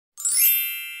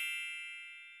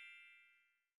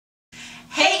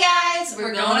guys,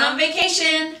 we're going on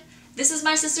vacation. This is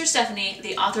my sister Stephanie,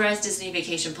 the authorized Disney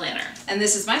vacation planner. And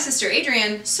this is my sister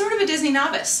Adrienne, sort of a Disney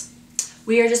novice.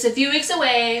 We are just a few weeks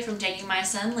away from taking my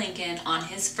son Lincoln on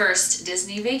his first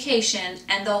Disney vacation,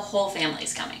 and the whole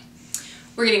family's coming.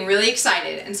 We're getting really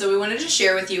excited, and so we wanted to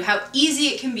share with you how easy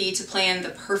it can be to plan the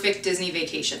perfect Disney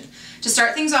vacation. To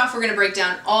start things off, we're going to break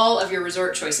down all of your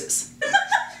resort choices.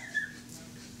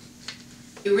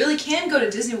 You really can go to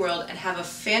Disney World and have a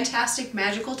fantastic,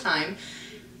 magical time,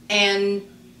 and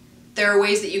there are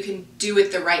ways that you can do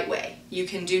it the right way. You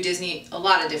can do Disney a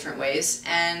lot of different ways,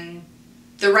 and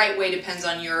the right way depends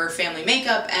on your family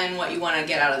makeup and what you want to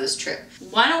get out of this trip.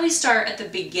 Why don't we start at the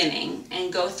beginning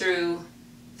and go through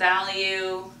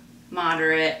value,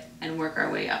 moderate, and work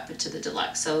our way up into the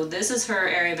deluxe. So this is her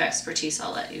area of expertise.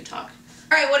 I'll let you talk.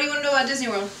 All right, what do you want to know about Disney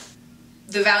World?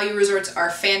 The value resorts are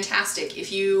fantastic.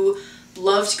 If you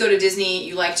love to go to Disney,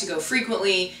 you like to go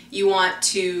frequently, you want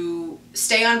to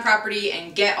stay on property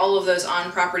and get all of those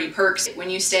on-property perks.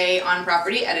 When you stay on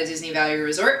property at a Disney Value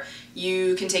Resort,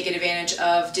 you can take advantage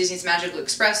of Disney's Magical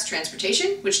Express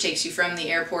transportation, which takes you from the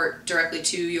airport directly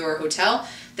to your hotel.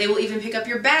 They will even pick up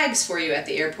your bags for you at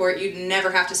the airport. You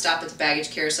never have to stop at the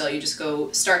baggage carousel. You just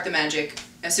go start the magic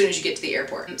as soon as you get to the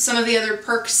airport. Some of the other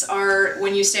perks are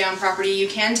when you stay on property, you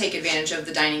can take advantage of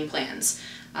the dining plans.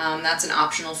 That's an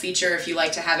optional feature if you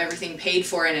like to have everything paid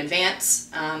for in advance.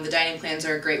 The dining plans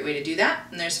are a great way to do that,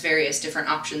 and there's various different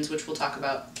options which we'll talk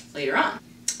about later on.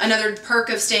 Another perk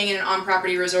of staying in an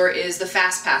on-property resort is the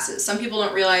fast passes. Some people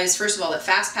don't realize, first of all, that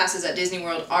fast passes at Disney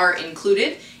World are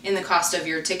included in the cost of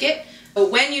your ticket.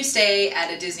 But when you stay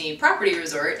at a Disney property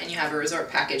resort and you have a resort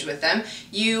package with them,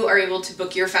 you are able to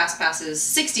book your fast passes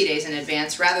 60 days in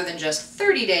advance rather than just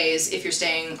 30 days if you're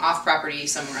staying off property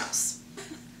somewhere else.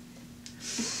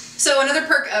 So another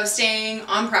perk of staying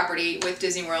on property with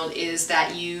Disney World is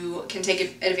that you can take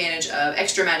advantage of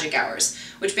extra magic hours,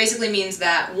 which basically means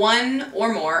that one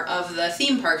or more of the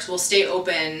theme parks will stay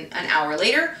open an hour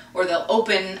later, or they'll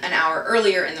open an hour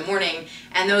earlier in the morning,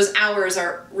 and those hours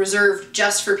are reserved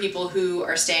just for people who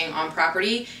are staying on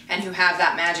property and who have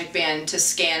that magic band to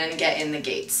scan and get in the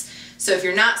gates. So if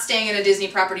you're not staying at a Disney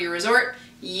property resort,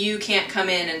 you can't come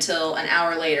in until an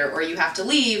hour later, or you have to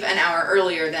leave an hour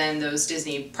earlier than those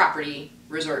Disney property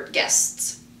resort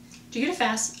guests. Do you get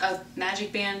a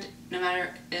magic band no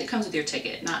matter, it comes with your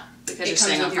ticket, not because you're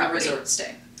staying on property? It comes with your resort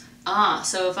stay. Ah,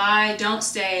 so if I don't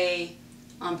stay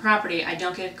on property, I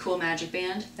don't get a cool magic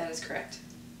band? That is correct.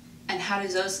 And how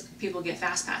does those people get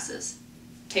fast passes?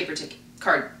 Paper ticket,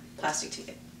 card, plastic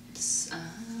ticket.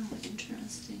 Oh,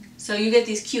 interesting. So you get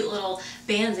these cute little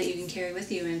bands that you can carry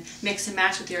with you and mix and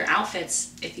match with your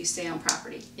outfits if you stay on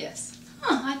property. Yes.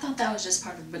 Huh, I thought that was just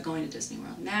part of going to Disney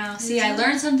World. Now, see, I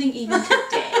learned something even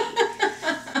today.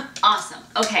 Awesome.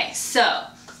 Okay, so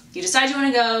you decide you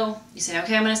want to go. You say,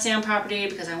 okay, I'm going to stay on property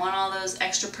because I want all those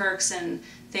extra perks and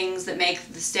things that make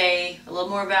the stay a little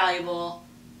more valuable.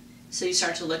 So you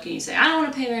start to look and you say, I don't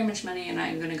want to pay very much money, and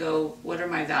I'm going to go, what are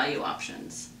my value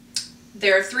options?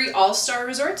 There are 3 all-star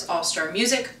resorts: All-Star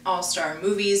Music, All-Star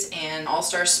Movies, and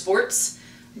All-Star Sports.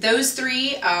 Those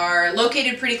 3 are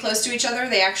located pretty close to each other.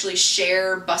 They actually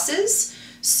share buses,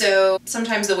 so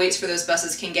sometimes the waits for those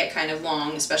buses can get kind of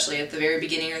long, especially at the very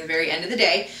beginning or the very end of the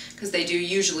day, because they do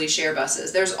usually share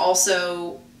buses. There's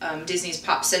also Disney's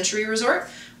Pop Century Resort,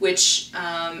 which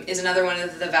is another one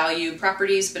of the value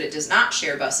properties, but it does not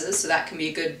share buses, so that can be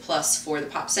a good plus for the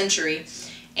Pop Century.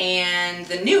 And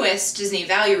the newest Disney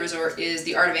Value Resort is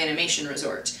the Art of Animation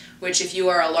Resort, which if you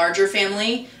are a larger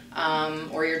family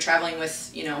or you're traveling with,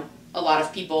 you know, a lot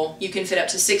of people, you can fit up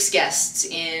to 6 guests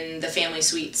in the family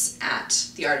suites at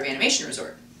the Art of Animation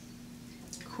Resort.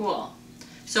 Cool.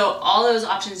 So all those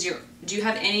options, do you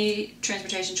have any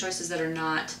transportation choices that are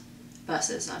not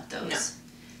buses, not those?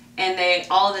 No. And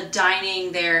all the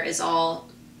dining there is all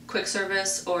quick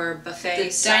service or buffet The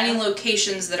style? dining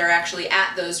locations that are actually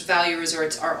at those value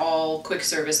resorts are all quick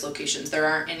service locations. There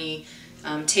aren't any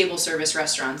table service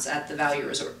restaurants at the value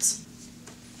resorts.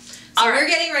 So we're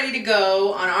getting ready to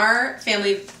go on our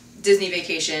family Disney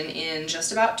vacation in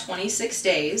just about 26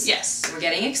 days. Yes. We're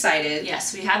getting excited.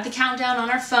 Yes, we have the countdown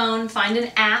on our phone. Find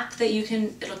an app that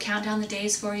it'll count down the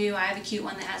days for you. I have a cute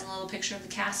one that has a little picture of the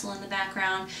castle in the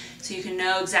background, so you can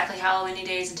know exactly how many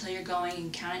days until you're going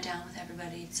and count it down with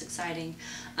everybody. It's exciting.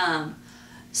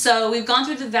 So we've gone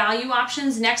through the value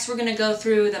options. Next we're going to go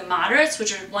through the moderates,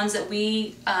 which are ones that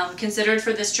we considered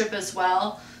for this trip as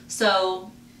well.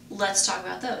 So let's talk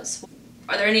about those.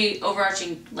 Are there any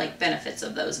overarching benefits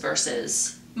of those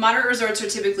versus? Moderate resorts are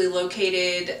typically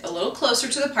located a little closer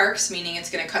to the parks, meaning it's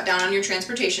going to cut down on your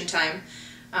transportation time.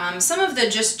 Some of the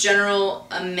just general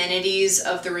amenities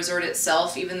of the resort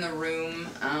itself, even the room,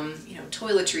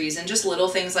 toiletries and just little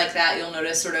things like that, you'll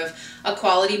notice sort of a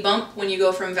quality bump when you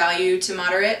go from value to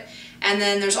moderate. And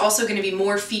then there's also going to be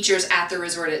more features at the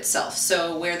resort itself.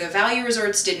 So where the value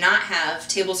resorts did not have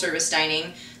table service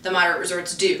dining, the moderate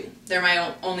resorts do. There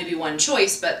might only be one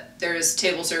choice, but there's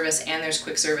table service and there's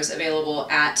quick service available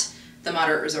at the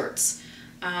moderate resorts.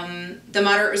 The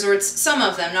moderate resorts, some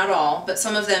of them, not all, but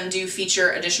some of them do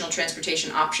feature additional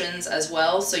transportation options as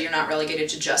well, so you're not relegated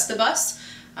to just the bus.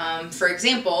 For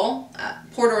example,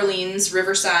 Port Orleans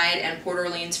Riverside and Port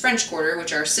Orleans French Quarter,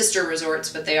 which are sister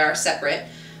resorts, but they are separate,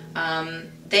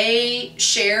 they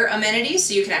share amenities,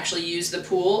 so you can actually use the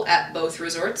pool at both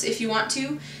resorts if you want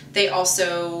to. They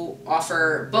also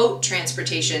offer boat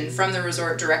transportation from the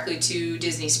resort directly to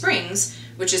Disney Springs,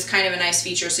 which is kind of a nice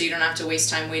feature, so you don't have to waste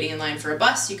time waiting in line for a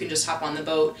bus. You can just hop on the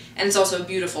boat, and it's also a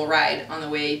beautiful ride on the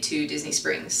way to Disney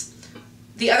Springs.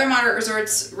 The other moderate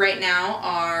resorts right now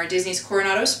are Disney's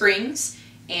Coronado Springs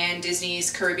and Disney's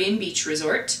Caribbean Beach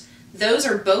Resort. Those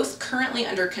are both currently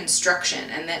under construction,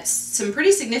 and that's some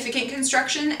pretty significant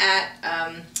construction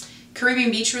at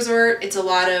Caribbean Beach Resort. It's a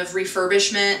lot of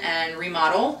refurbishment and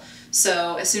remodel,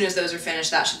 so as soon as those are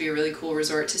finished, that should be a really cool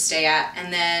resort to stay at.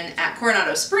 And then at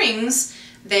Coronado Springs,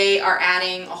 they are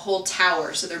adding a whole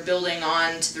tower, so they're building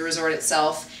on to the resort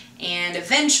itself. And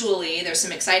eventually, there's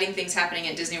some exciting things happening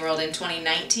at Disney World in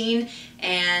 2019,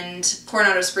 and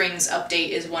Coronado Springs update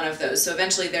is one of those. So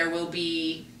eventually there will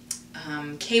be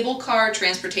cable car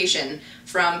transportation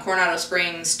from Coronado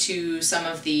Springs to some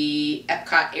of the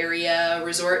Epcot area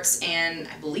resorts, and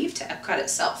I believe to Epcot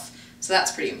itself. So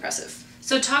that's pretty impressive.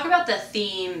 So talk about the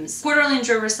themes. Port Orleans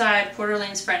Riverside, Port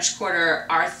Orleans French Quarter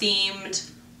are themed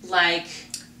like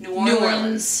New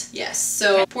Orleans. Yes.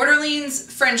 So Port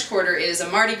Orleans French Quarter is a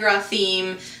Mardi Gras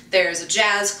theme. There's a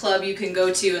jazz club you can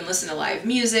go to and listen to live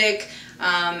music.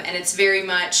 And it's very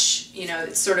much,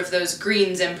 it's sort of those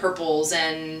greens and purples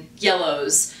and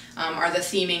yellows are the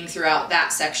theming throughout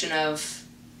that section of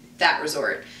that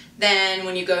resort. Then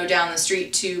when you go down the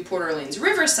street to Port Orleans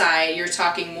Riverside, you're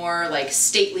talking more like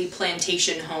stately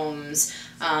plantation homes.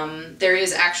 There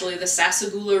is actually the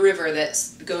Sassagoula River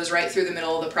that goes right through the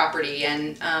middle of the property,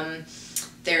 and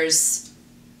there's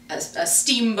a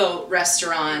steamboat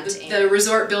restaurant. The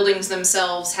resort buildings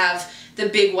themselves have the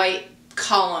big white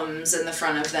columns in the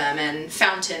front of them and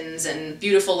fountains and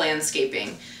beautiful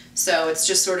landscaping. So it's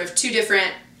just sort of two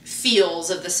different feels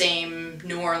of the same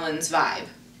New Orleans vibe.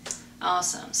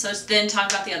 Awesome. So then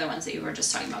talk about the other ones that you were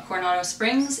just talking about. Coronado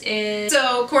Springs is...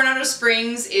 So Coronado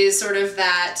Springs is sort of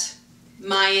that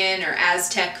Mayan or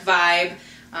Aztec vibe.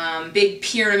 Big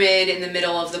pyramid in the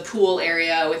middle of the pool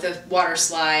area with a water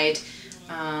slide.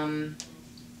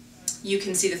 You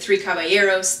can see the Three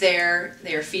Caballeros there.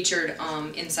 They are featured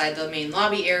inside the main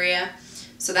lobby area.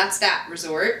 So that's that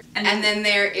resort. And then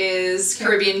there is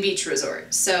Caribbean Beach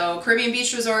Resort. So Caribbean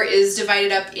Beach Resort is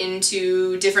divided up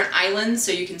into different islands.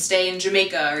 So you can stay in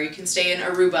Jamaica or you can stay in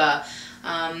Aruba.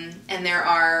 And there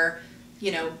are,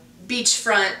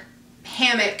 beachfront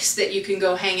hammocks that you can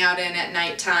go hang out in at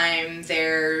nighttime.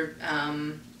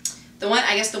 The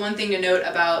one thing to note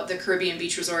about the Caribbean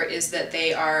Beach Resort is that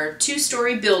they are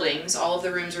 2-story buildings. All of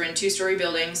the rooms are in 2-story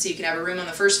buildings, so you can have a room on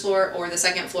the first floor or the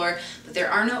second floor, but there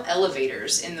are no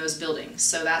elevators in those buildings.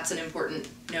 So that's an important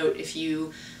note if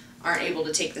you aren't able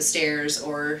to take the stairs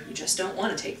or you just don't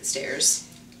want to take the stairs.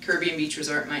 Caribbean Beach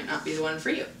Resort might not be the one for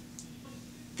you.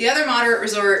 The other moderate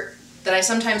resort that I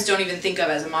sometimes don't even think of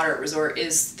as a moderate resort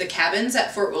is the cabins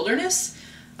at Fort Wilderness.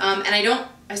 And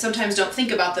I sometimes don't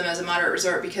think about them as a moderate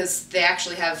resort because they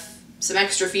actually have some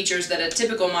extra features that a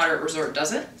typical moderate resort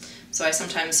doesn't. So I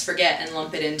sometimes forget and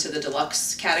lump it into the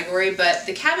deluxe category. But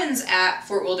the cabins at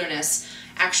Fort Wilderness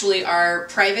actually are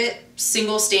private,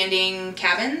 single-standing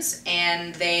cabins,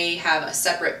 and they have a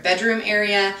separate bedroom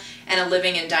area and a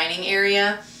living and dining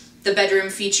area. The bedroom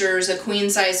features a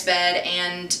queen-size bed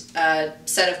and a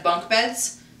set of bunk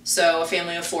beds. So a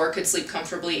family of 4 could sleep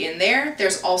comfortably in there.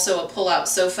 There's also a pull-out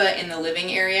sofa in the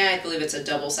living area. I believe it's a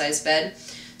double-sized bed.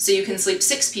 So you can sleep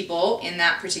 6 people in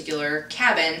that particular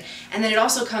cabin. And then it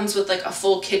also comes with like a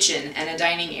full kitchen and a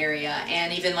dining area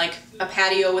and even like a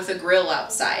patio with a grill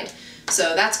outside.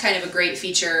 So that's kind of a great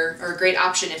feature or a great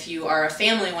option if you are a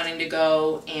family wanting to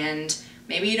go and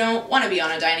maybe you don't want to be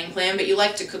on a dining plan, but you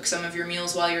like to cook some of your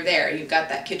meals while you're there. You've got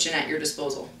that kitchen at your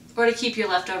disposal. Or to keep your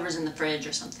leftovers in the fridge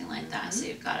or something like that, so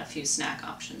you've got a few snack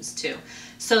options too.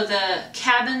 So the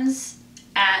cabins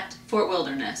at Fort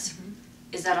Wilderness,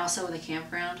 is that also with a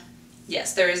campground?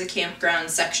 Yes, there is a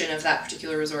campground section of that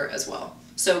particular resort as well.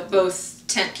 So both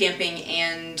tent camping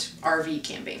and RV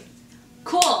camping.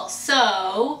 Cool.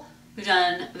 So we've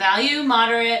done value,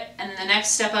 moderate, and then the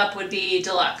next step up would be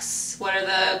deluxe. What are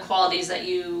the qualities that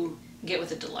you get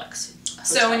with a deluxe hotel?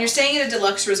 So when you're staying at a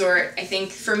deluxe resort, I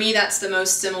think for me that's the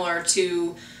most similar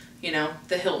to, you know,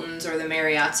 the Hiltons or the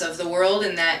Marriotts of the world,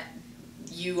 in that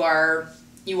you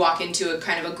walk into a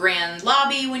kind of a grand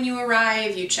lobby when you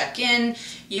arrive, you check in,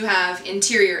 you have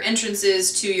interior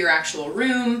entrances to your actual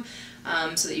room,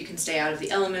 so that you can stay out of the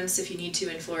elements if you need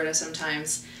to in Florida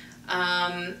sometimes.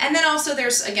 And then also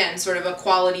there's, again, sort of a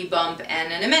quality bump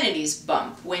and an amenities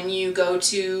bump. When you go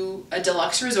to a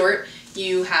deluxe resort,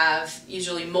 you have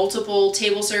usually multiple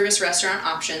table service restaurant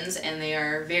options, and they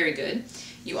are very good.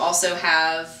 You will also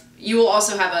have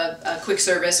a quick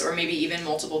service, or maybe even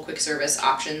multiple quick service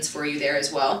options for you there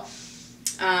as well.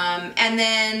 And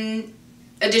then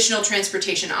additional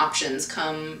transportation options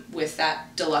come with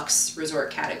that deluxe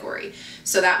resort category.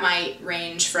 So that might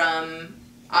range from,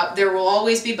 there will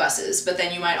always be buses, but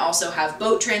then you might also have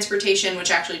boat transportation,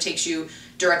 which actually takes you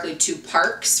directly to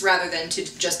parks rather than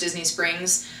to just Disney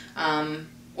Springs.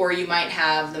 Or you might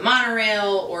have the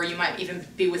monorail, or you might even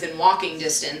be within walking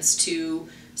distance to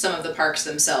some of the parks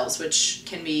themselves, which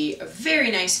can be a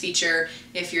very nice feature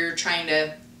if you're trying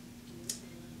to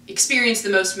experience the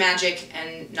most magic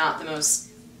and not the most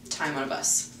time on a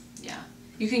bus. Yeah.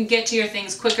 You can get to your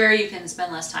things quicker, you can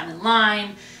spend less time in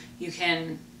line, you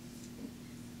can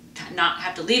not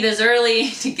have to leave as early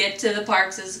to get to the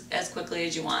parks as quickly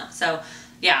as you want. So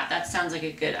yeah, that sounds like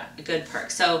a good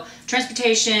perk. So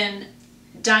transportation,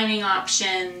 dining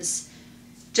options,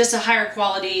 just a higher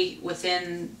quality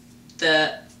within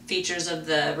the features of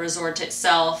the resort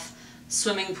itself,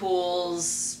 swimming pools,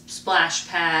 splash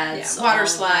pads, water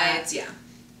slides,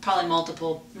 probably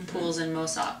multiple pools in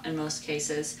most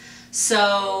cases.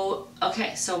 So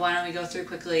okay, so why don't we go through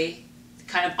quickly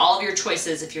kind of all of your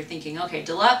choices if you're thinking, okay,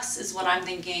 deluxe is what I'm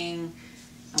thinking,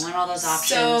 I want all those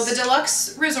options. So the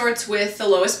deluxe resorts with the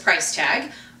lowest price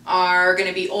tag are going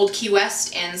to be Old Key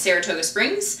West and Saratoga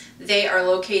Springs. They are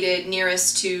located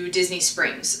nearest to Disney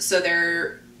Springs, so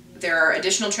there are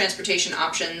additional transportation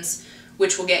options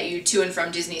which will get you to and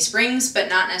from Disney Springs, but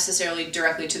not necessarily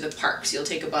directly to the parks. You'll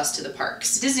take a bus to the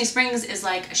parks. Disney Springs is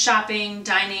like a shopping,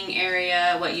 dining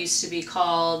area, what used to be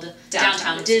called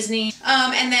Downtown Disney.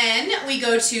 And then we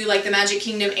go to like the Magic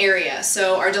Kingdom area.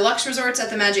 So our deluxe resorts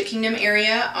at the Magic Kingdom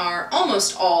area are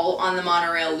almost all on the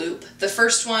monorail loop. The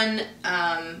first one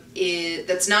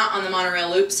that's not on the monorail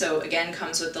loop, so again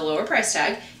comes with the lower price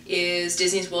tag, is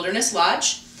Disney's Wilderness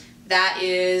Lodge. That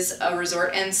is a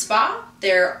resort and spa.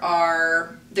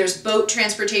 There's boat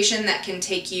transportation that can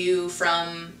take you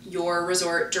from your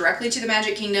resort directly to the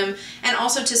Magic Kingdom and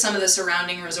also to some of the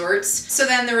surrounding resorts. So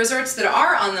then the resorts that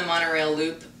are on the monorail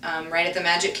loop right at the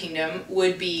Magic Kingdom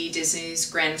would be Disney's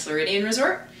Grand Floridian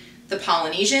Resort, the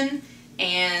Polynesian,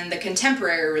 and the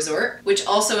Contemporary Resort, which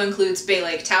also includes Bay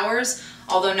Lake Towers.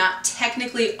 Although not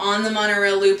technically on the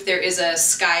monorail loop, there is a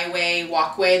skyway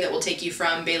walkway that will take you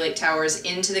from Bay Lake Towers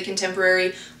into the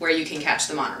Contemporary, where you can catch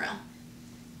the monorail.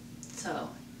 So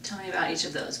tell me about each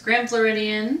of those. Grand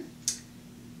Floridian.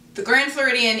 The Grand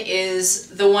Floridian is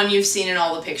the one you've seen in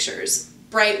all the pictures.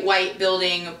 Bright white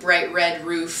building, bright red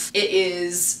roof. It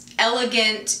is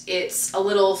elegant, it's a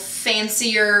little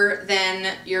fancier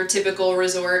than your typical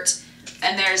resort.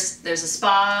 And there's a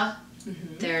spa,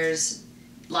 there's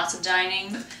lots of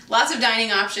dining. Lots of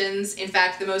dining options. In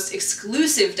fact, the most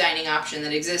exclusive dining option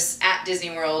that exists at Disney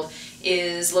World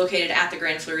is located at the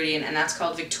Grand Floridian, and that's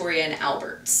called Victoria and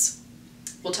Albert's.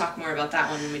 We'll talk more about that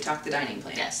one when we talk the dining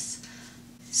plan. Yes.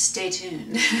 Stay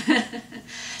tuned.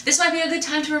 This might be a good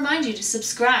time to remind you to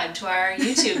subscribe to our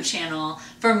YouTube channel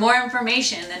for more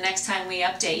information the next time we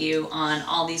update you on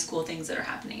all these cool things that are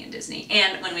happening in Disney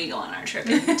and when we go on our trip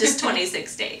in just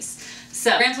 26 days.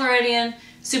 So, Grand Floridian,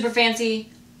 super fancy,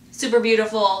 super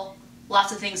beautiful,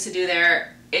 lots of things to do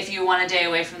there. If you want a day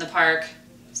away from the park,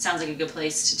 sounds like a good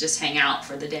place to just hang out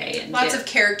for the day. And lots of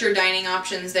character dining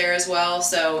options there as well,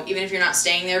 so even if you're not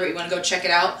staying there but you want to go check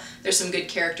it out, there's some good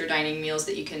character dining meals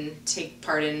that you can take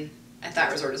part in at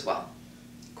that resort as well.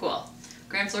 Cool.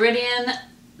 Grand Floridian,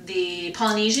 the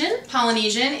Polynesian.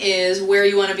 Polynesian is where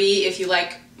you want to be if you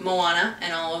like Moana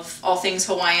and all things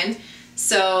Hawaiian.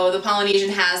 So the Polynesian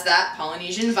has that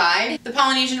Polynesian vibe. The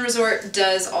Polynesian resort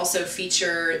does also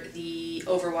feature the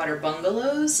overwater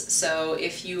bungalows. So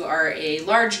if you are a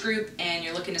large group and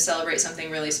you're looking to celebrate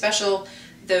something really special,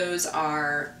 those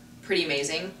are pretty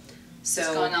amazing. So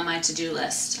it's going on my to-do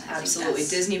list. Absolutely.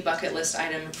 Disney bucket list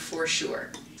item for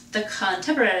sure. The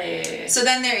Contemporary. So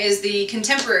then there is the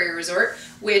Contemporary Resort,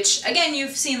 which again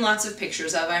you've seen lots of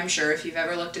pictures of, I'm sure, if you've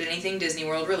ever looked at anything Disney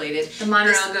World related. The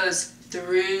monorail goes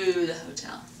through the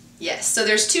hotel. Yes, so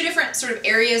there's two different sort of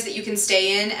areas that you can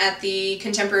stay in at the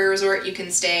Contemporary Resort. You can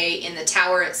stay in the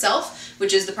tower itself,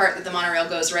 which is the part that the monorail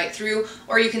goes right through,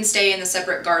 or you can stay in the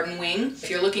separate garden wing. If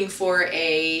you're looking for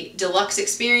a deluxe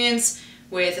experience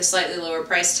with a slightly lower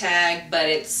price tag, but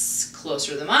it's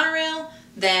closer to the monorail,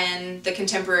 then the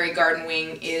Contemporary Garden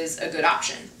Wing is a good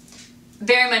option.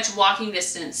 Very much walking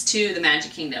distance to the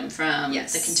Magic Kingdom from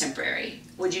Yes. the Contemporary.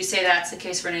 Would you say that's the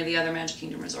case for any of the other Magic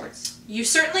Kingdom resorts? You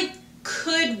certainly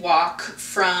could walk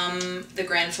from the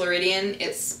Grand Floridian.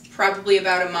 It's probably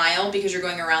about a mile because you're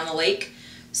going around the lake.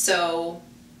 So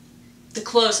The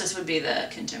closest would be the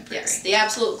Contemporary. yes, the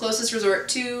absolute closest resort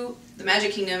to the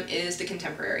Magic Kingdom is the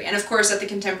Contemporary. And of course at the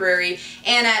Contemporary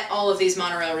and at all of these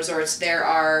monorail resorts there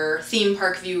are theme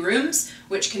park view rooms,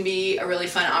 which can be a really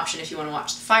fun option if you want to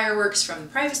watch the fireworks from the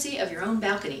privacy of your own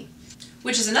balcony.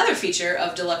 Which is another feature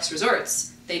of deluxe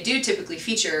resorts. They do typically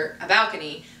feature a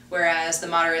balcony, whereas the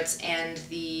moderates and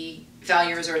the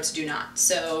value resorts do not.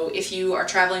 So if you are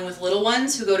traveling with little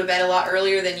ones who go to bed a lot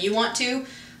earlier than you want to,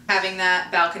 having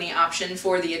that balcony option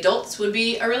for the adults would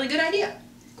be a really good idea.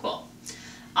 Cool.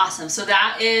 Awesome. So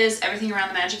that is everything around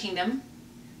the Magic Kingdom,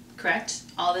 correct?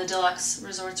 All the deluxe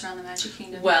resorts around the Magic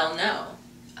Kingdom? Well, no.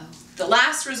 Oh. The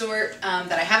last resort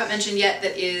that I haven't mentioned yet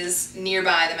that is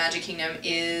nearby the Magic Kingdom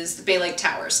is the Bay Lake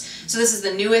Towers. So this is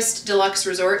the newest deluxe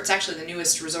resort. It's actually the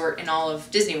newest resort in all of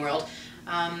Disney World.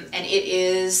 And it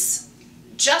is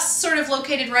just sort of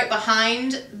located right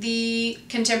behind the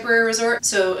Contemporary Resort.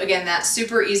 So again, that's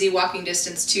super easy walking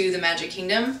distance to the Magic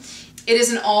Kingdom. It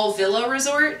is an all villa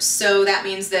resort, so that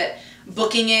means that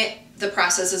booking it, the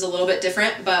process is a little bit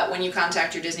different, but when you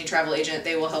contact your Disney travel agent,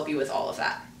 they will help you with all of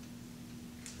that.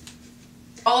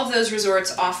 All of those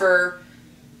resorts offer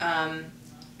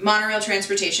monorail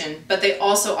transportation, but they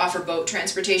also offer boat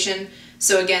transportation.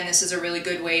 So again, this is a really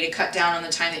good way to cut down on the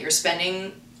time that you're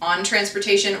spending on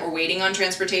transportation or waiting on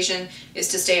transportation, is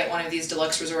to stay at one of these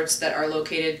deluxe resorts that are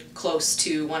located close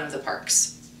to one of the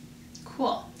parks.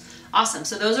 Cool. Awesome.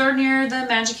 So those are near the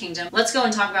Magic Kingdom. Let's go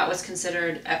and talk about what's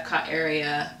considered Epcot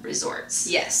area resorts.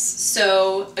 Yes.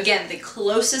 So again, the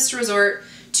closest resort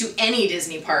to any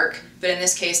Disney park, but in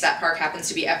this case that park happens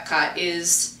to be Epcot,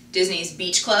 is Disney's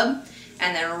Beach Club,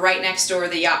 and then right next door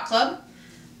the Yacht Club.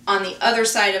 On the other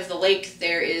side of the lake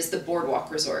there is the Boardwalk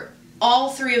Resort.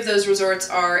 All three of those resorts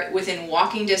are within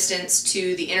walking distance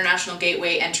to the International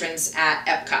Gateway entrance at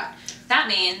Epcot. That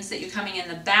means that you're coming in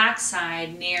the back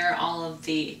side near all of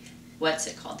the, what's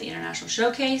it called, the International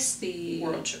Showcase? The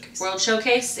World Showcase. World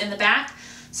Showcase in the back.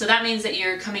 So that means that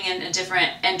you're coming in a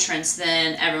different entrance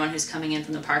than everyone who's coming in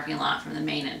from the parking lot from the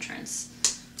main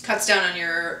entrance. Cuts down on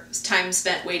your time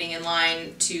spent waiting in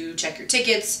line to check your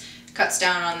tickets, cuts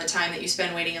down on the time that you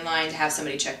spend waiting in line to have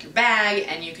somebody check your bag,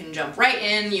 and you can jump right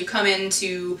in. You come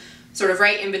into sort of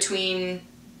right in between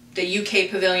the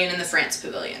UK pavilion and the France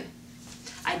pavilion.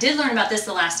 I did learn about this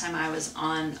the last time I was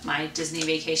on my Disney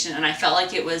vacation, and I felt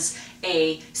like it was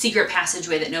a secret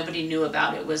passageway that nobody knew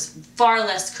about. It was far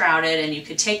less crowded, and you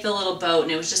could take the little boat,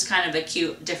 and it was just kind of a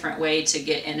cute, different way to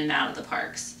get in and out of the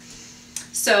parks.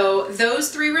 So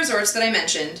those three resorts that I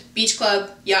mentioned, Beach Club,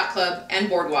 Yacht Club, and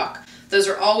Boardwalk, those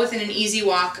are all within an easy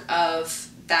walk of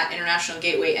that International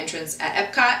Gateway entrance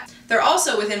at Epcot. They're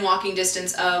also within walking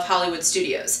distance of Hollywood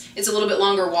Studios. It's a little bit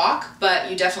longer walk,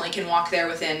 but you definitely can walk there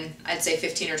within, I'd say,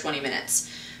 15 or 20 minutes.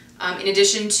 In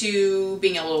addition to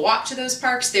being able to walk to those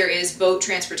parks, there is boat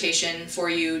transportation for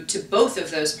you to both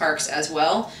of those parks as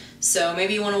well. So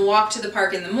maybe you want to walk to the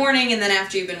park in the morning, and then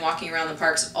after you've been walking around the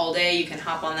parks all day, you can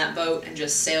hop on that boat and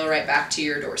just sail right back to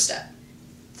your doorstep.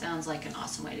 Sounds like an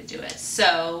awesome way to do it.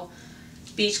 So,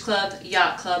 Beach Club,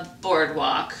 Yacht Club,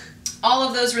 Boardwalk. All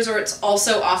of those resorts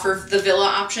also offer the villa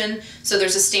option. So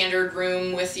there's a standard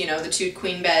room with, you know, the 2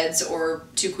 queen beds or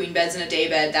 2 queen beds and a day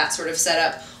bed, that sort of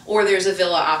setup. Or there's a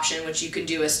villa option, which you can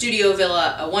do a studio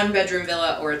villa, a 1-bedroom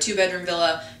villa, or a 2-bedroom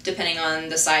villa, depending on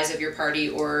the size of your party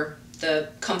or the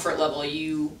comfort level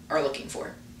you are looking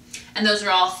for. And those are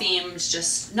all themed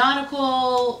just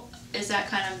nautical? Is that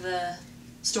kind of the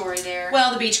story there?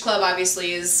 Well, the Beach Club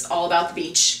obviously is all about the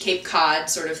beach, Cape Cod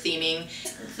sort of theming.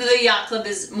 The Yacht Club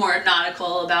is more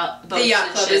nautical, about boats. The Yacht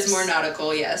and Club ships. is more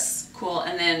nautical, yes. Cool.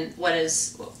 And then what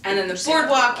is... And then the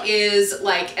Boardwalk is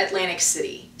like Atlantic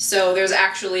City. So there's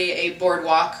actually a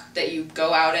boardwalk that you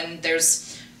go out, and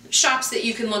there's shops that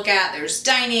you can look at. There's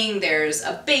dining, there's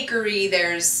a bakery,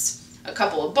 there's a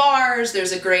couple of bars.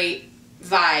 There's a great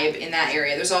vibe in that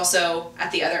area. There's also,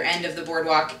 at the other end of the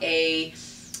boardwalk, a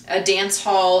dance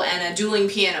hall and a dueling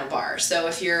piano bar. So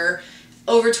if you're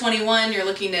over 21, you're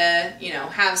looking to, you know,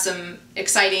 have some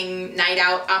exciting night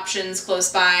out options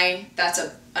close by, that's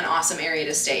an awesome area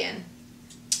to stay in.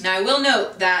 Now I will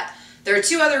note that there are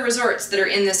 2 other resorts that are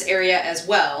in this area as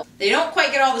well. They don't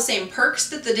quite get all the same perks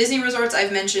that the Disney resorts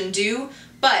I've mentioned do,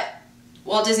 but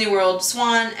Walt Disney World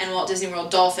Swan and Walt Disney World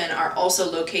Dolphin are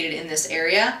also located in this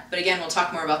area. But again, we'll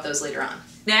talk more about those later on.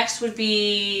 Next would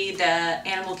be the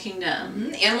Animal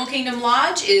Kingdom. The Animal Kingdom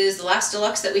Lodge is the last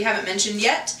deluxe that we haven't mentioned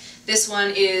yet. This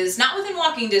one is not within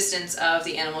walking distance of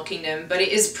the Animal Kingdom, but it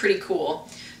is pretty cool.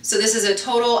 So this is a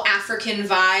total African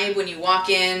vibe. When you walk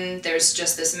in, there's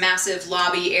just this massive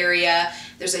lobby area.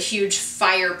 There's a huge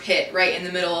fire pit right in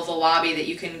the middle of the lobby that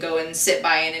you can go and sit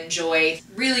by and enjoy.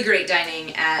 Really great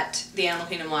dining at the Animal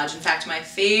Kingdom Lodge. In fact, my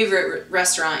favorite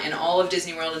restaurant in all of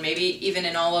Disney World, and maybe even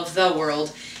in all of the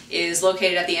world, is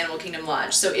located at the Animal Kingdom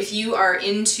Lodge. So if you are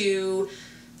into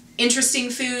interesting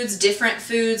foods, different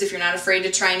foods, if you're not afraid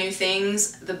to try new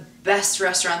things, the best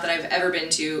restaurant that I've ever been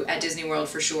to at Disney World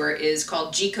for sure is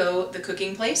called Jiko, the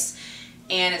Cooking Place.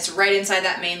 And it's right inside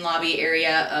that main lobby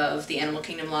area of the Animal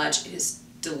Kingdom Lodge. It is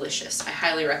delicious. I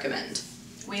highly recommend.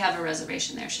 We have a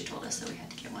reservation there. She told us that we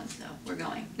had to get one, so we're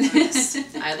going. Yes.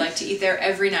 I'd like to eat there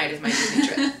every night of my Disney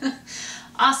trip.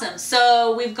 Awesome.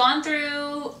 So we've gone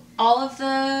through all of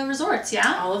the resorts,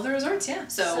 yeah? All of the resorts, yeah.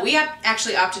 So we have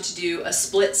actually opted to do a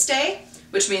split stay,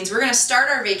 which means we're going to start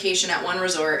our vacation at one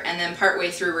resort, and then partway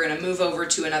through we're going to move over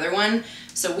to another one.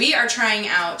 So we are trying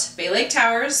out Bay Lake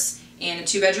Towers and a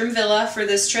 2-bedroom villa for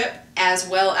this trip, as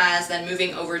well as then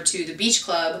moving over to the Beach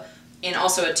Club in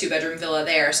also a 2-bedroom villa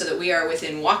there, so that we are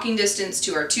within walking distance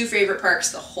to our 2 favorite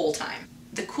parks the whole time.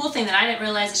 The cool thing that I didn't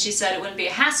realize that she said it wouldn't be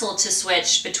a hassle to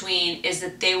switch between is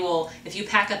that they will, if you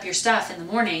pack up your stuff in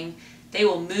the morning, they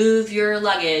will move your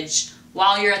luggage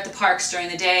while you're at the parks during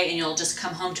the day, and you'll just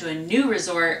come home to a new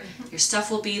resort. Your stuff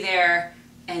will be there,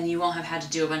 and you won't have had to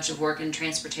do a bunch of work and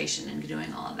transportation and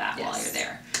doing all of that while you're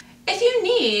there. If you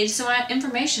need some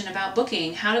information about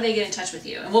booking, how do they get in touch with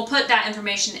you? And we'll put that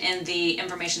information in the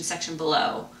information section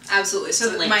below. Absolutely.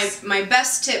 So my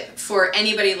best tip for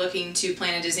anybody looking to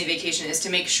plan a Disney vacation is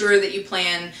to make sure that you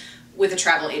plan with a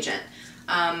travel agent.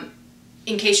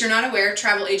 In case you're not aware,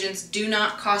 travel agents do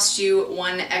not cost you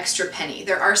 1 extra penny.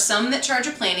 There are some that charge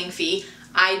a planning fee.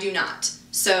 I do not.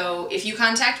 So if you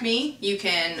contact me, you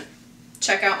can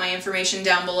check out my information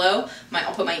down below.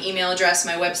 I'll put my email address,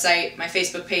 my website, my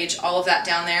Facebook page, all of that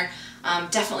down there.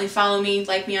 Definitely follow me,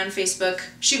 like me on Facebook.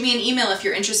 Shoot me an email if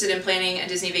you're interested in planning a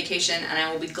Disney vacation, and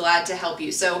I will be glad to help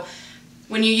you. So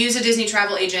when you use a Disney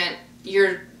travel agent,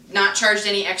 you're not charged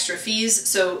any extra fees.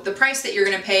 So the price that you're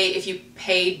going to pay if you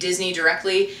pay Disney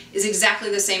directly is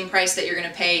exactly the same price that you're going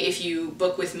to pay if you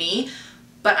book with me.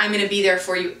 But I'm going to be there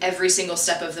for you every single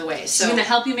step of the way. So I'm going to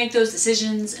help you make those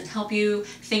decisions and help you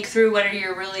think through what are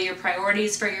your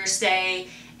priorities for your stay,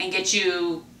 and get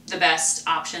you the best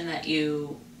option that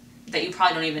you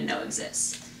probably don't even know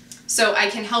exists. So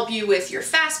I can help you with your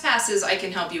fast passes, I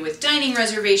can help you with dining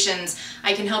reservations,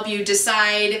 I can help you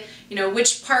decide,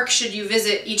 which park should you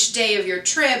visit each day of your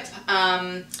trip.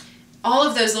 All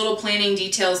of those little planning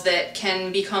details that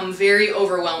can become very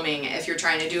overwhelming if you're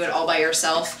trying to do it all by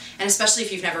yourself, and especially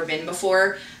if you've never been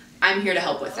before. I'm here to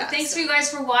help with that. Thanks for you guys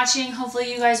for watching.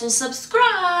 Hopefully you guys will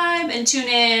subscribe and tune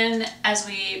in as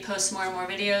we post more and more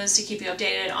videos to keep you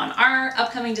updated on our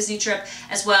upcoming Disney trip,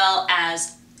 as well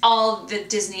as all the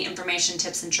Disney information,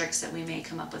 tips, and tricks that we may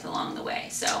come up with along the way.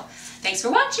 So thanks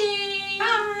for watching.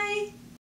 Bye.